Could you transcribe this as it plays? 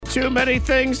Too many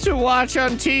things to watch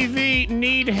on TV.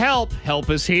 Need help. Help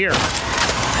is here.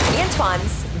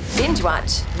 Antoine's Binge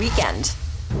Watch Weekend.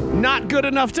 Not good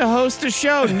enough to host a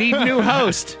show. Need new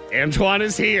host. Antoine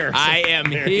is here. I am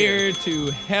here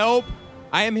to help.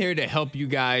 I am here to help you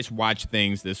guys watch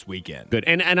things this weekend. Good.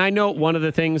 And I know one of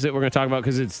the things that we're going to talk about,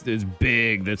 because it's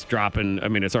big, that's dropping. I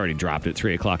mean, it's already dropped at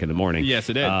 3 o'clock in the morning. Yes,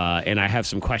 it is. And I have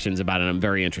some questions about it. I'm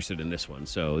very interested in this one.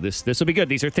 So this will be good.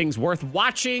 These are things worth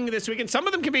watching this weekend. Some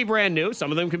of them can be brand new.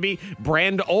 Some of them can be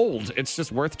brand old. It's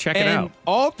just worth checking out.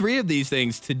 All three of these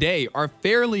things today are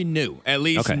fairly new, at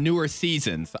least newer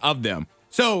seasons of them.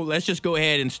 So let's just go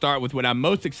ahead and start with what I'm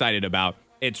most excited about.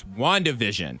 It's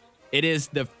WandaVision. It is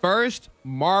the first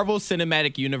Marvel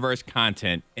Cinematic Universe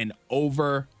content in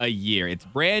over a year. It's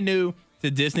brand new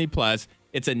to Disney+.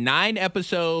 It's a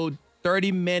 9-episode,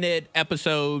 30-minute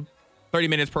episode, 30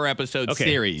 minutes per episode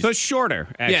series. So it's shorter,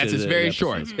 actually. Yes, it's very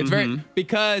short. It's very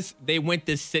because they went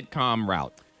this sitcom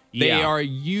route. They are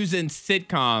using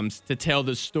sitcoms to tell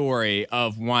the story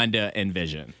of Wanda and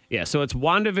Vision. Yeah, so it's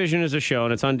WandaVision as a show,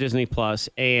 and it's on Disney+,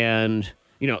 and...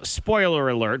 You know, spoiler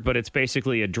alert, but it's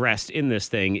basically addressed in this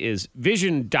thing is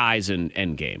Vision dies in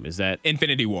Endgame. Is that?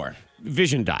 Infinity War.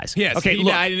 Vision dies. Yes, he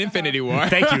died in Infinity War.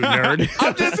 Thank you, nerd.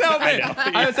 I'm just helping.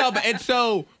 I'm just helping. And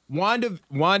so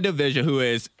WandaVision, who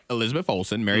is Elizabeth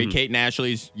Olsen, Mary-Kate and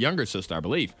Ashley's younger sister, I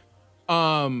believe,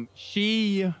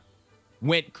 she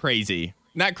went crazy.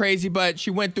 Not crazy, but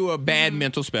she went through a bad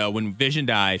mental spell when Vision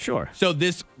died. Sure. So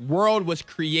this world was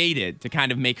created to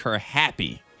kind of make her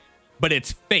happy. But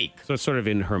it's fake. So it's sort of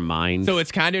in her mind. So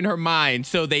it's kind of in her mind.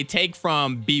 So they take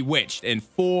from Bewitched and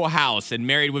Full House and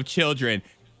Married with Children.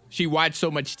 She watched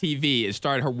so much TV,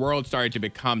 her world started to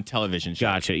become television shows.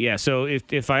 Gotcha. Yeah. So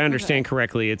if I understand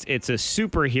correctly, it's a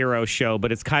superhero show,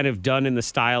 but it's kind of done in the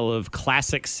style of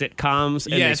classic sitcoms,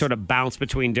 and they sort of bounce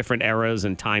between different eras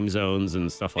and time zones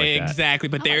and stuff like that. Exactly.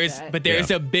 But there is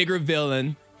a bigger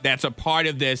villain that's a part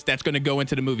of this that's going to go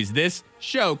into the movies. This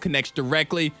show connects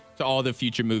directly to all the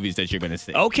future movies that you're going to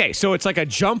see. Okay, so it's like a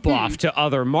jump off to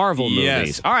other Marvel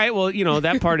movies. All right, well,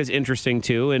 that part is interesting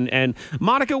too. And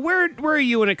Monica, where are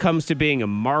you when it comes to being a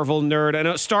Marvel nerd? I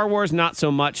know Star Wars not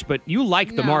so much, but you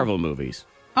like the Marvel movies.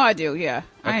 Oh, I do, yeah.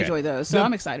 I enjoy those, so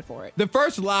I'm excited for it. The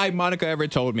first lie Monica ever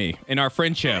told me in our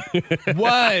friendship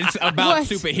was about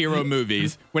superhero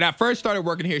movies. When I first started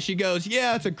working here, she goes,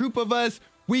 yeah, it's a group of us.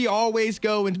 We always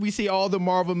go and we see all the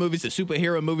Marvel movies, the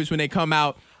superhero movies when they come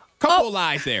out. Couple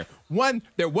lies there. One,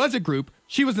 there was a group.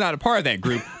 She was not a part of that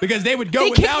group because they would go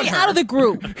without her. They kicked me out of the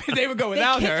group. They would go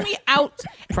without her. They kicked me out.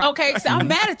 Okay, so I'm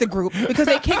mad at the group because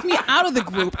they kicked me out of the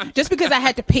group just because I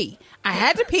had to pee. I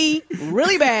had to pee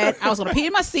really bad. I was going to pee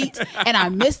in my seat, and I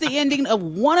missed the ending of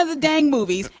one of the dang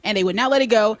movies, and they would not let it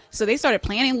go, so they started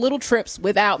planning little trips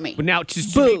without me. But now,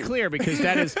 just to be clear, because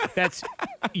that's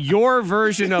your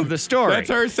version of the story. That's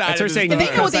her side. That's her saying, and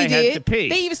they know what they did.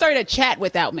 They even started a chat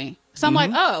without me. So I'm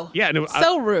like,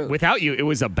 so rude. Without you, it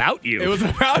was about you. It was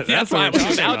about you. That's why it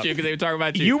was about you, because they were talking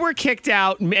about you. You were kicked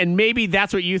out, and maybe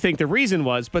that's what you think the reason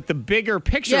was, but the bigger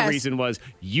picture reason was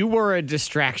you were a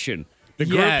distraction. The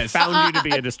group found you to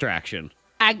be a distraction.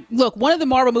 Look, one of the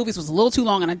Marvel movies was a little too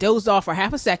long, and I dozed off for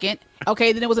half a second.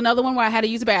 Okay, then there was another one where I had to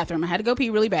use the bathroom. I had to go pee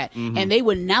really bad, and they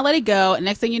would not let it go. And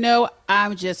next thing you know,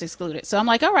 I'm just excluded. So I'm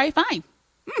like, all right, fine.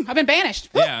 I've been banished.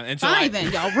 Yeah, and so fine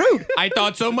then, y'all rude. I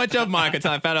thought so much of Monica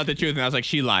until I found out the truth, and I was like,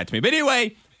 she lied to me. But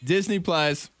anyway, Disney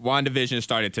Plus, WandaVision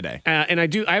started today. And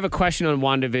I have a question on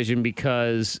WandaVision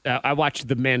because I watched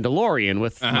The Mandalorian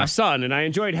with my son, and I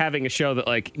enjoyed having a show that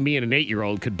like me and an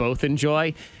 8-year-old could both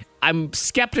enjoy. I'm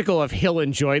skeptical if he'll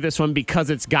enjoy this one because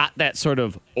it's got that sort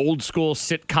of old school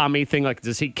sitcom-y thing. Like,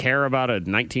 does he care about a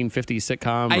 1950s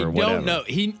sitcom or whatever? I don't know.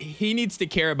 He needs to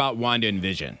care about Wanda and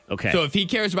Vision. Okay. So if he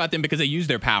cares about them because they use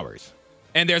their powers,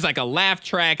 and there's like a laugh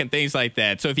track and things like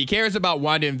that. So if he cares about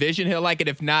Wanda and Vision, he'll like it.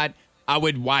 If not, I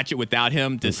would watch it without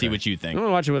him to see what you think. I'm going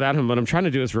to watch it without him. What I'm trying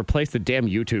to do is replace the damn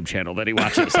YouTube channel that he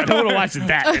watches. I don't want to watch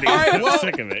that anymore. All right, I'm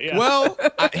sick of it. Yeah. Well,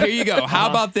 here you go. How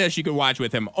about this? You can watch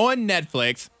with him on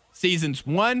Netflix. Seasons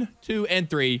 1, 2, and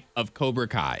 3 of Cobra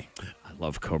Kai. I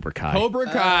love Cobra Kai. Cobra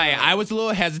Kai. I was a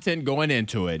little hesitant going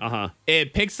into it.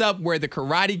 It picks up where the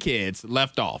Karate Kids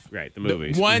left off. Right, the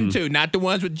movies. 1, 2, not the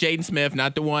ones with Jaden Smith,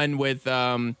 not the one with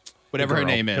whatever her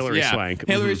name is. Hilary Swank.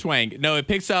 Hilary Swank. No, it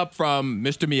picks up from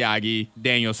Mr. Miyagi,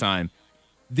 Daniel-san.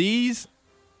 These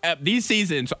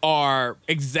seasons are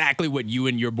exactly what you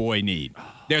and your boy need.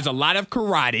 There's a lot of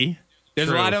karate. There's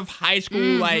a lot of high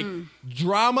school like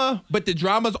drama, but the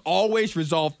drama's always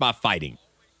resolved by fighting.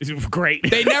 Great.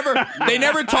 They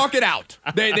never talk it out.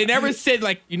 They never said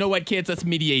like, you know what, kids, let's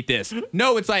mediate this.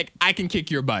 No, it's like, I can kick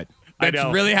your butt.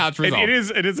 That's really how it's resolved.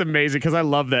 It is amazing because I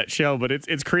love that show, but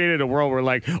it's created a world where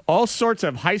like all sorts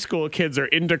of high school kids are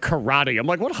into karate. I'm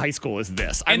like, what high school is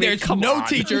this? And there's no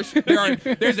teachers.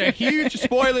 There's a huge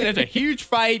spoiler. There's a huge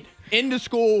fight in the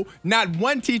school. Not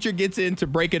one teacher gets in to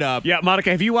break it up. Yeah,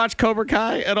 Monica, have you watched Cobra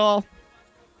Kai at all?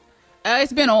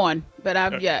 It's been on, but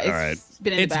been in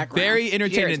the background. It's very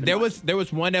entertaining. There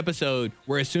was one episode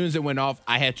where as soon as it went off,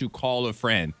 I had to call a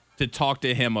friend to talk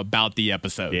to him about the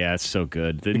episode. Yeah, it's so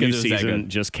good. The new season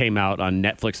just came out on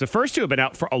Netflix. The first two have been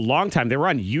out for a long time. They were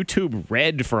on YouTube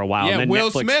Red for a while. Yeah, and then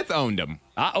Will Netflix, Smith owned them.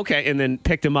 Okay, and then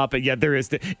picked them up. And yeah, there is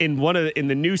in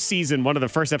the new season, one of the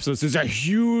first episodes, there's a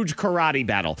huge karate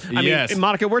battle. I mean,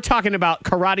 Monica, we're talking about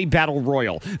karate battle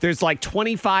royal. There's like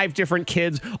 25 different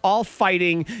kids all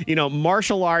fighting,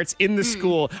 martial arts in the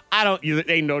school.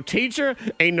 Ain't no teacher,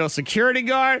 ain't no security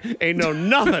guard, ain't no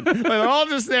nothing. They're all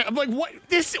just there. I'm like, what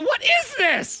is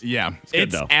this? Yeah,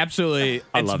 it's absolutely.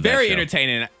 It's very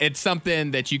entertaining. It's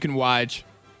something that you can watch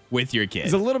with your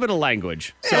kids. There's a little bit of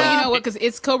language. So you know what? Because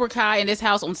it's Cobra Kai in this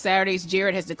house on Saturdays.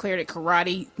 Jared has declared it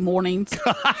karate mornings.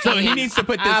 So he needs to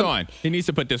put this on. He needs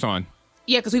to put this on.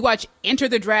 Yeah, because we watch Enter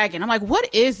the Dragon. I'm like,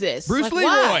 what is this? Bruce Leroy.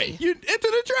 Why? You Enter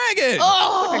the Dragon.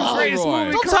 Oh, greatest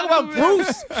movie. Don't talk about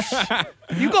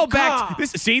Bruce. You go back.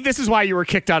 This is why you were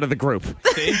kicked out of the group.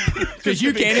 Because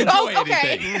you can't enjoy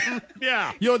anything.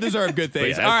 Yeah. You don't deserve good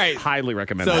things. Please, all right. Highly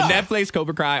recommend So that. Netflix,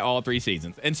 Cobra Kai, all 3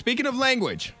 seasons. And speaking of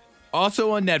language,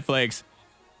 also on Netflix,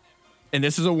 and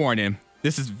this is a warning,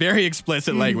 this is very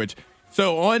explicit language.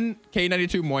 So on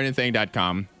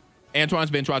K92morningthing.com,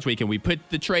 Antoine's Binge Watch Weekend, we put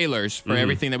the trailers for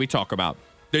everything that we talk about.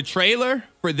 The trailer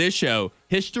for this show,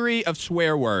 History of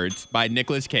Swear Words by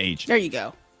Nicolas Cage. There you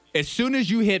go. As soon as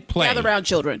you hit play, Gather around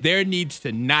children. There needs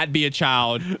to not be a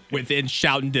child within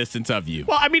shouting distance of you.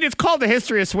 Well, I mean, it's called The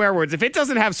History of Swear Words. If it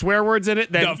doesn't have swear words in it,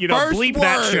 then, bleep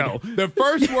that show. The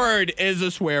first word is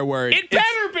a swear word. It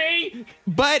better be!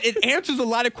 But it answers a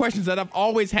lot of questions that I've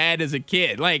always had as a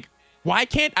kid. Like, why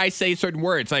can't I say certain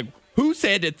words? Like, who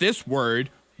said that this word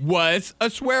was a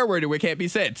swear word and it can't be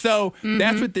said? So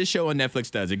that's what this show on Netflix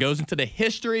does. It goes into the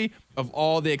history of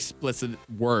all the explicit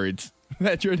words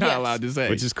that you're not allowed to say.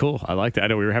 Which is cool. I like that. I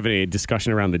know we were having a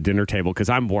discussion around the dinner table because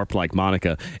I'm warped like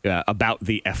Monica about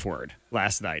the F word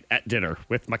last night at dinner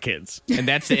with my kids. And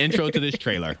that's the intro to this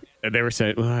trailer. And they were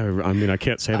saying, well, I mean, I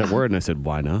can't say that word. And I said,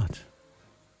 why not?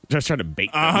 Just trying to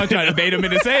bait them. Trying to bait them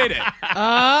into saying it.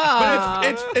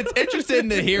 But it's interesting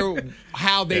to hear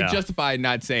how they justify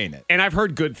not saying it. And I've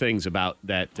heard good things about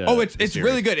that. It's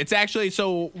really good. It's actually,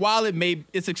 so while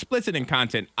it's explicit in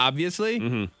content,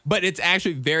 obviously, but it's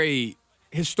actually very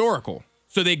historical.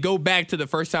 So they go back to the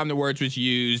first time the words was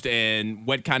used and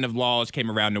what kind of laws came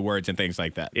around the words and things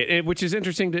like that. Which is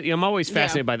interesting. I'm always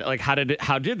fascinated by that. Like, how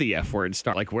did the F word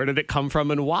start? Like, where did it come from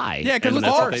and why? Yeah, because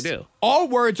that's what they do. All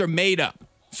words are made up.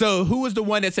 So who was the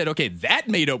one that said, okay, that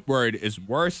made-up word is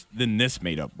worse than this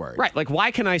made-up word? Right. Like,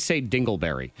 why can I say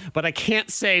dingleberry, but I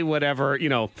can't say whatever,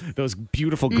 those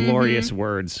beautiful, glorious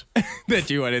words that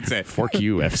you wanted to say? Fork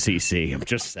you, FCC. I'm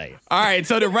just saying. All right.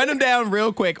 So to run them down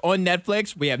real quick, on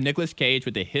Netflix, we have Nicolas Cage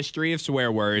with the History of Swear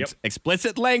Words,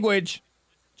 explicit language.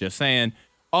 Just saying.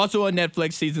 Also on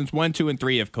Netflix, seasons 1, 2, and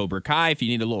 3 of Cobra Kai, if you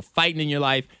need a little fighting in your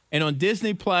life. And on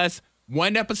Disney Plus,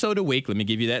 1 episode a week. Let me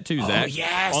give you that too, Zach. Oh,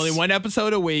 yes. Only 1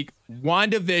 episode a week.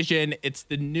 WandaVision. It's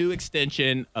the new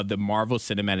extension of the Marvel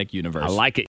Cinematic Universe. I like it.